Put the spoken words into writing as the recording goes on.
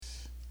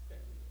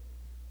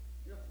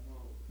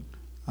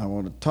I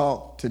want to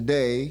talk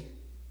today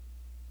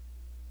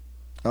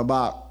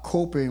about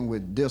coping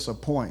with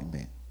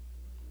disappointment.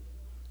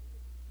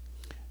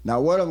 Now,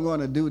 what I'm going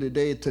to do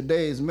today,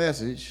 today's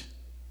message,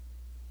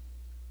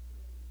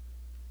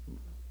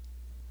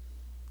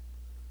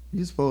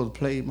 you're supposed to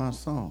play my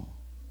song,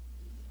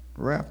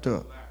 Wrapped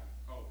Up.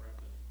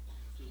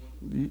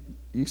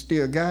 You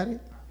still got it?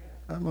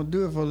 I'm going to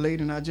do it for a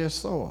lady and I just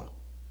saw her.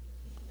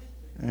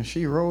 And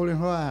she rolling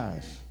her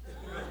eyes.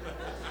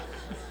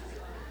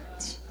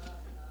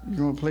 You're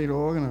going to play the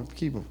organ and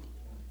keep her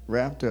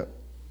wrapped up.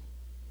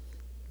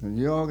 And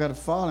you all got to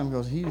follow him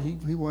because he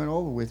went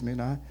over with me.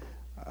 And I'm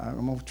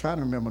going to try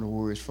to remember the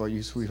words for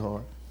you,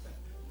 sweetheart.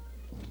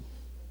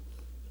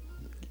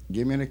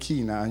 Give me the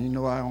key now. You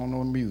know I don't know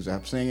the music.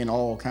 I'm singing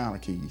all kind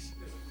of keys.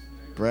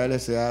 Bradley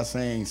said I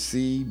sang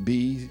C,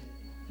 B,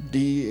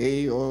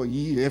 D, A, or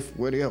E, F,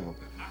 whatever.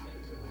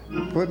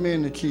 Put me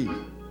in the key.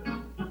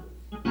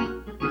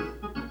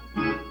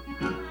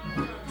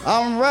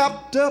 I'm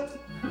wrapped up.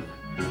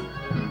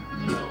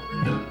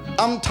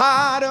 I'm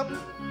tied up.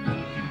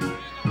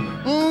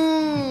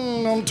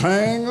 I'm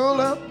tangled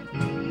up.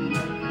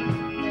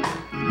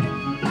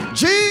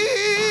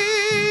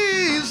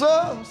 Jesus,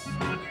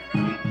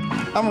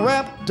 I'm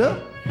wrapped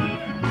up.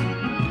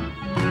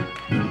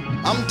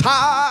 I'm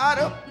tied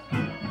up.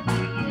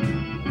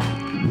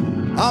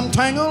 I'm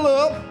tangled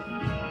up.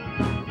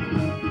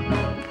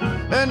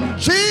 And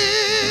Jesus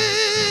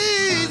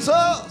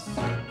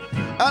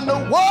and the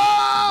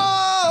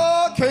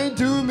world can't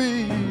do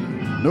me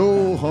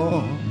no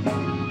harm.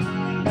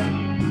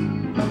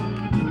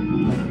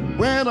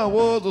 When I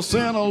was a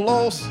sinner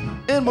lost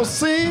in my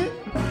sin,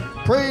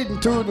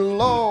 prayed to the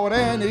Lord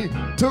and he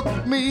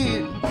took me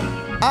in.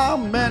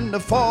 I'm in the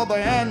Father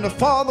and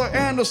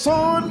the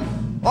Son,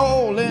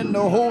 all in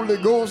the Holy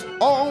Ghost,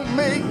 all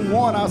make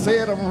one. I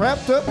said I'm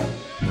wrapped up.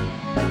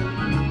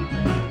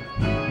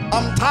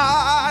 I'm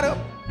tied up.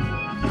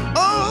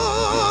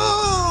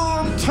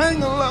 Oh, I'm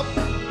tangled up.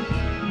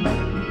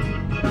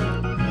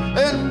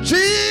 And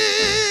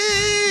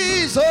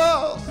Jesus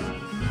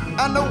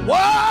and the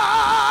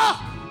world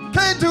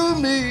can't do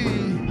me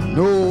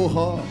no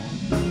harm.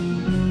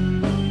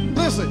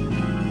 Listen,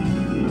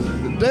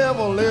 the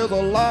devil is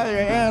a liar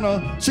and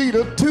a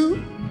cheater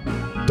too.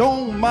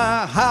 Don't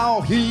mind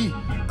how he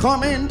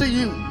come into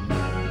you.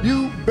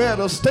 You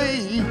better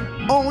stay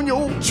on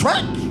your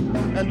track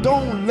and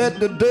don't let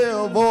the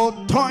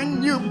devil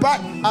turn you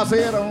back. I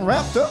said I'm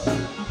wrapped up.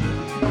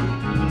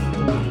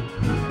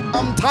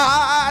 I'm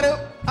tied up.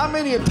 How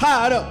many are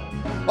tied up?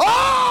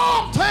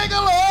 Oh, I'm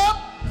tangled up.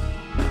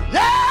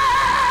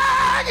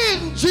 Yeah,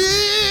 in Jesus.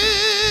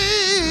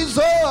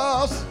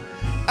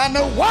 And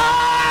the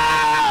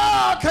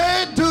world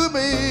can't do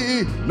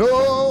me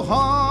no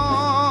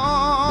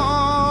harm.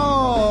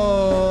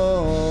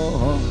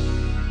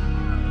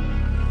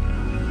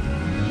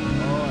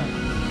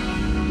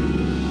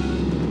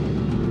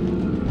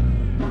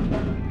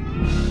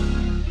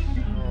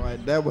 All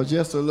right, that was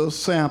just a little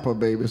sample,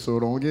 baby, so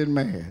don't get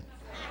mad.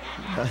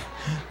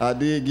 I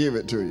did give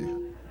it to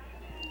you.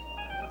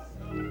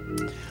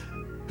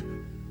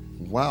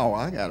 Wow,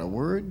 I got a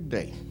word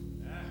today.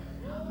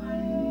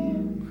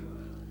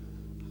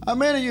 How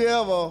many of you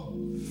ever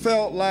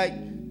felt like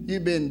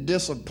you've been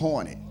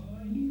disappointed?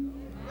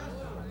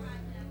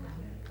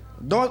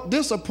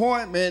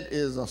 Disappointment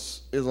is a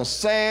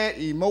sad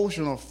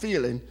emotional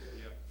feeling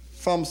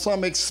from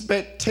some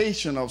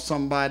expectation of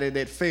somebody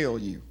that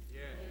failed you.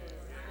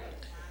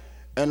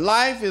 And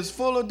life is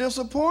full of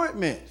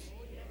disappointment.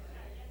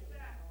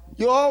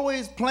 You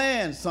always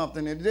plan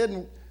something. It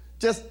didn't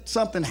just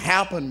something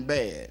happened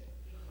bad.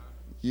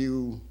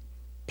 You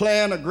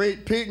plan a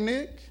great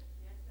picnic.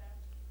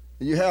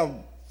 You have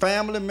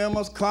family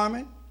members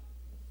coming.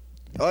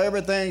 Or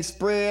everything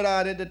spread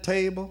out at the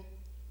table.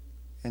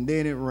 And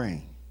then it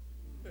rained.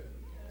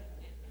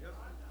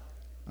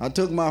 I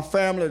took my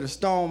family to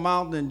Stone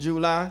Mountain in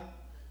July.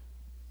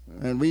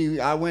 And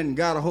I went and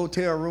got a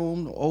hotel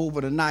room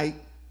over the night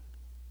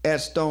at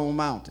Stone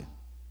Mountain.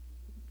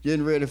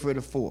 Getting ready for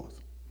the 4th.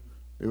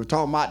 They were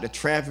talking about the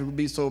traffic would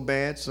be so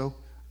bad, so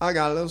I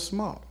got a little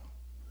smart.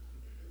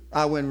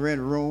 I went and rented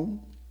a room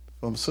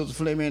from Sister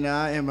Fleming and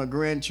I and my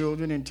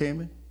grandchildren and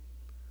Timmy.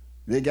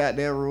 They got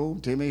their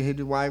room. Timmy,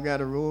 his wife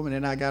got a room, and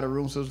then I got a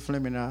room, Sister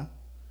Fleming and I.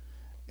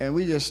 And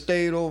we just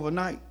stayed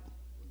overnight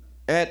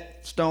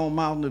at Stone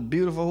Mountain, a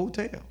beautiful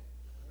hotel.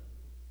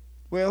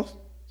 Well,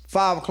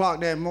 5 o'clock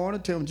that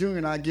morning, Tim Jr.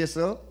 and I gets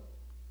up,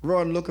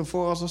 run looking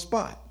for us a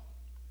spot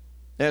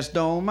at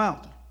Stone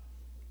Mountain.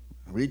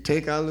 We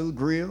take our little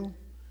grill.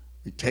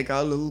 We take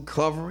our little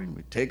covering,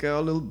 we take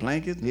our little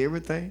blankets and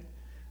everything.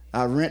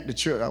 I rent the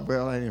church.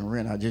 Well, I didn't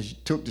rent. I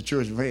just took the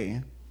church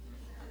van.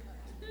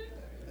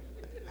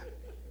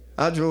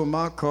 I drove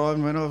my car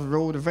and went off and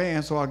rode the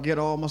van so I could get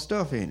all my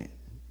stuff in it.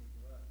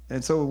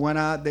 And so we went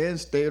out there and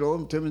stayed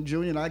over. Tim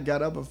Jr. and I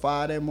got up at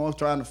 5 that morning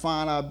trying to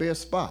find our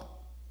best spot.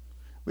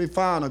 We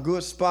found a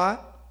good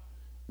spot.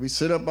 We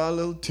set up our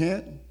little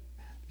tent.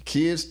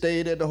 Kids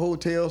stayed at the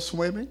hotel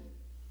swimming.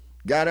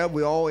 Got up,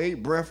 we all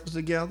ate breakfast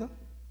together.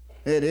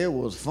 And it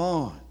was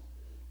fun.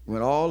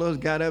 When all of us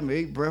got up and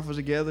ate breakfast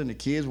together and the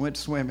kids went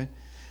swimming.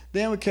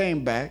 Then we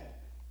came back.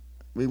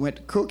 We went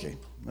to cooking.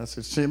 I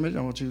said, Simmons,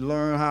 I want you to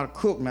learn how to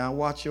cook now.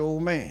 Watch your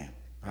old man.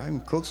 I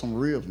can cook some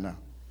ribs now.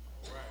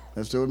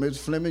 I told Mrs.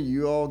 Fleming,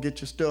 you all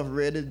get your stuff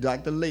ready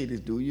like the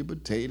ladies do, your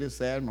potatoes,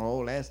 salad, and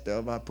all that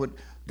stuff.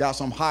 Got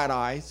some hot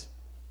ice.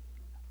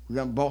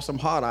 We bought some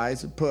hot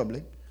ice at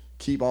Publix.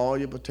 Keep all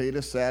your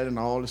potatoes, salad, and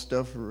all the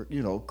stuff,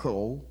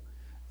 cold.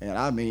 And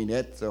I mean,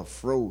 that stuff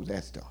froze,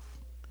 that stuff.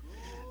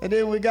 And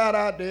then we got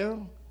out there,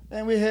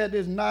 and we had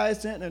this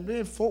nice, and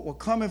then folk were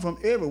coming from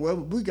everywhere.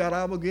 We got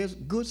our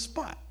good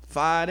spot,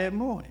 5 that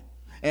morning.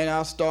 And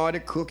I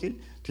started cooking,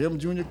 Tim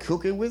Jr.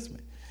 cooking with me.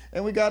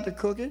 And we got to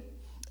cooking,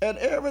 and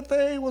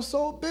everything was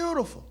so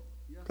beautiful.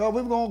 Because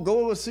we were going to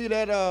go and see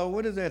that,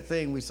 what is that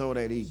thing we saw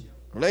that evening?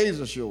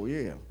 Laser show,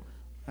 yeah.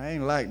 I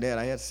ain't like that.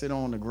 I had to sit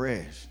on the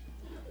grass.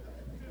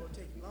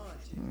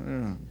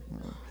 Yeah.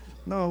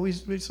 No,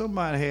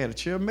 somebody had a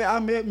chair. I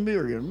met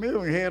Miriam.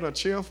 Miriam had a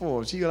chair for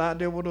her. She was out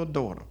there with her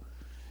daughter.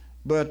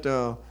 But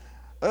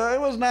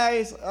it was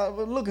nice. I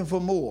was looking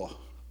for more.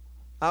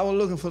 I was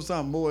looking for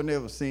something more,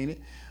 never seen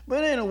it.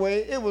 But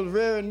anyway, it was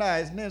very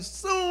nice. And then as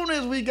soon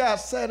as we got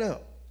set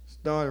up, it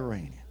started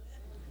raining.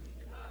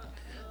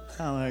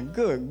 I'm like,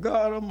 good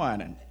God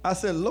Almighty. I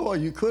said,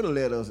 Lord, you could have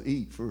let us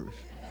eat first.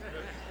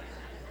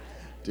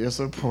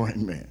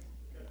 Disappointment.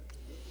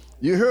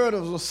 You heard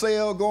of a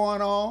sale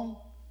going on,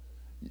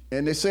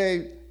 and they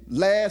say,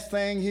 last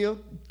thing here,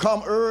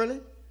 come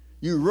early.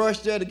 You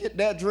rushed there to get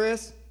that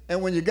dress,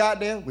 and when you got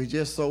there, we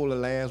just sold the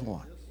last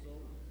one.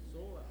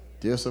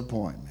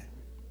 Disappointment.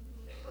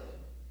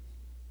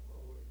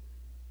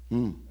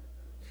 You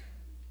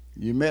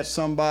met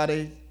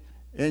somebody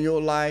in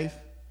your life,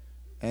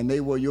 and they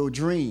were your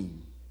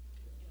dream,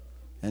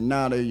 and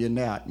now they're your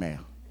nightmare.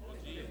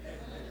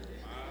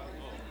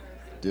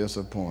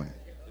 Disappointed.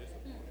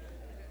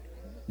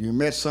 You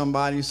met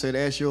somebody, you said,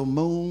 that's your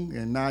moon,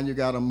 and now you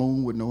got a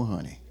moon with no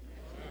honey.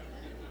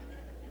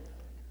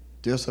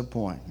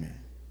 Disappointment.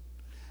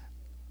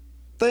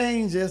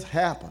 Things just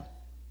happen.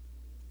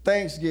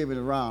 Thanksgiving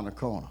around the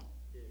corner.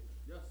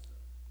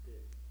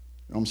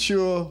 I'm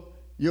sure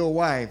your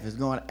wife is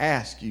going to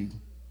ask you,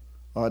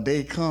 are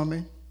they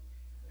coming?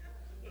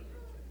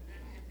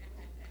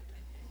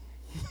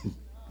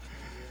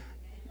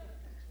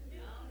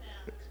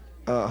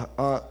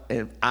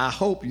 And I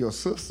hope your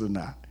sister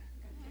not.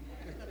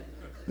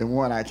 The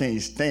one I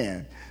can't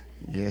stand.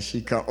 Yeah,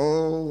 she come.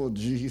 Oh,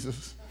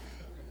 Jesus.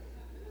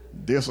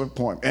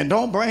 Disappointment. And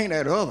don't bring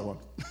that other one.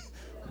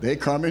 They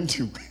coming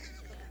too.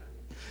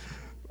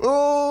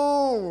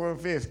 Oh,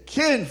 if his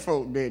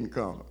kinfolk didn't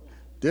come.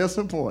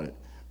 Disappointed.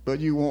 But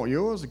you want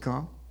yours to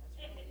come.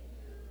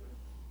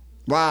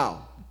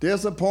 Wow.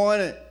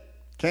 Disappointed.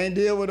 Can't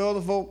deal with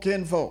other folk,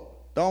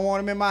 kinfolk. Don't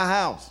want them in my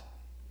house.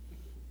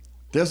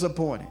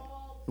 Disappointed.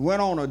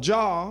 Went on a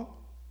job,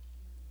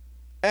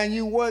 and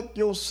you worked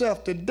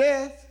yourself to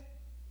death,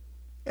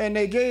 and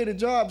they gave the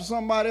job to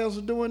somebody else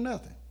who's doing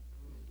nothing.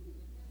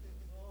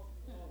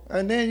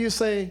 And then you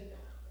say,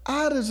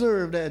 I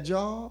deserve that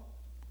job.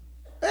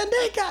 And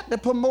they got the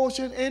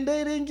promotion, and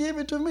they didn't give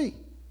it to me.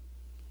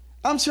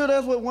 I'm sure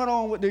that's what went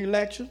on with the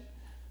election.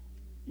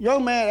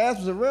 Young man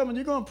asked me, Reverend,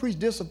 you're going to preach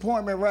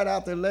disappointment right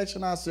after the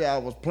election? I said, I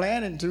was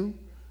planning to,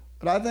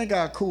 but I think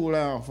I'll cool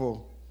down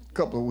for a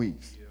couple of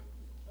weeks.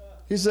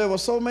 He said, well,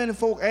 so many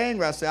folk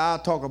angry. I said, I'll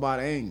talk about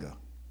anger.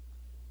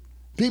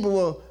 People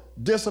were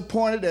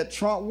disappointed that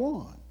Trump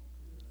won.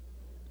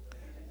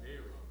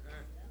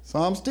 So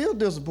I'm still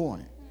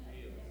disappointed.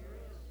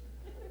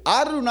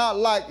 I do not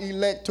like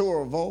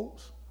electoral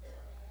votes.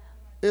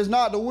 It's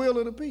not the will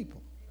of the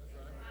people.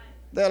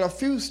 That a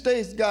few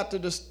states got to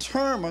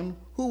determine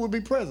who would be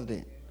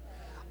president.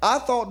 I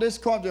thought this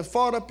country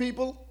for the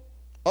people,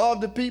 of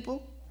the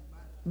people,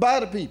 by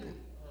the people.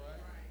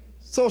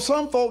 So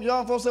some folk,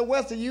 young folks say,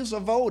 what's the use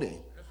of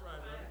voting?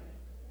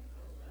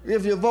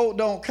 If your vote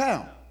don't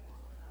count.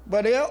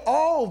 But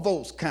all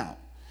votes count.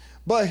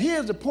 But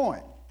here's the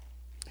point.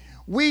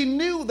 We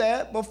knew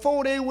that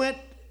before they went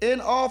in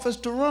office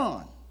to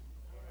run.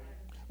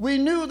 We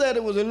knew that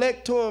it was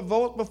electoral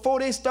votes before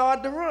they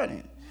started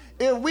running.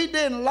 If we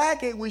didn't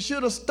like it, we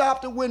should have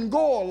stopped it when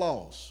Gore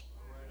lost.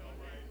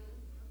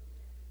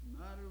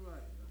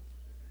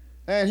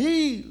 And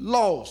he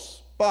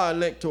lost by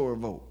electoral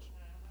votes.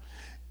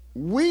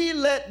 We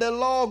let the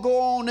law go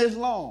on this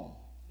long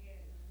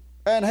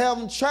and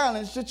haven't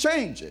challenged to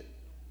change it.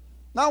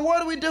 Now,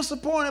 what are we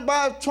disappointed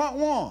by if Trump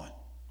won?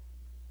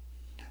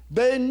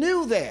 They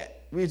knew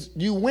that.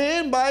 You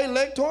win by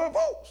electoral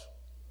votes,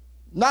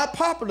 not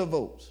popular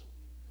votes.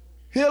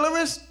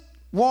 Hillary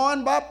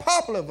won by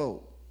popular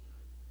vote.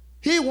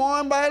 He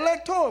won by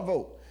electoral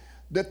vote.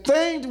 The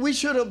thing we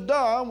should have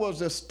done was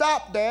to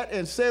stop that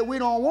and say we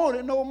don't want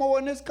it no more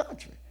in this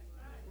country.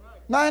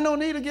 Now, ain't no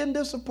need of getting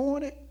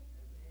disappointed.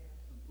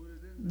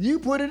 You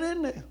put it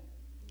in there,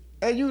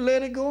 and you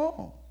let it go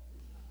on.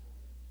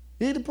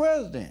 He's the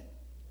president.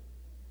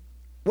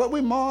 What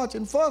we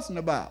marching, fussing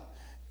about?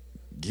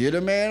 Give a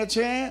man a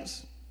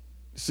chance,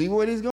 see what he's going to do.